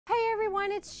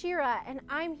everyone, it's Shira, and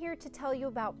I'm here to tell you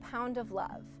about Pound of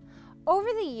Love. Over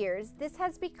the years, this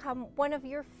has become one of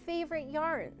your favorite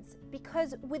yarns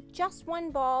because with just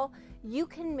one ball, you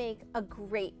can make a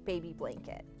great baby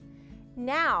blanket.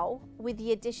 Now, with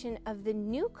the addition of the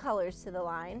new colors to the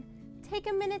line, take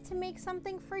a minute to make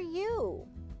something for you.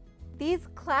 These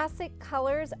classic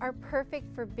colors are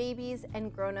perfect for babies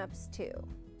and grown-ups too.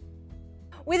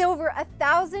 With over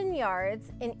 1,000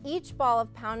 yards in each ball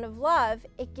of Pound of Love,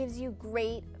 it gives you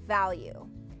great value.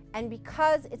 And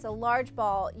because it's a large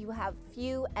ball, you have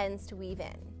few ends to weave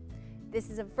in. This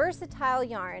is a versatile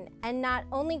yarn and not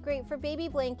only great for baby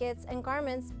blankets and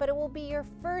garments, but it will be your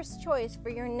first choice for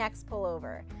your next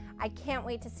pullover. I can't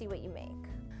wait to see what you make.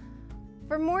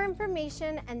 For more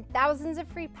information and thousands of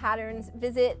free patterns,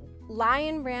 visit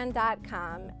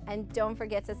lionbrand.com and don't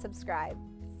forget to subscribe.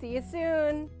 See you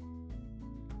soon.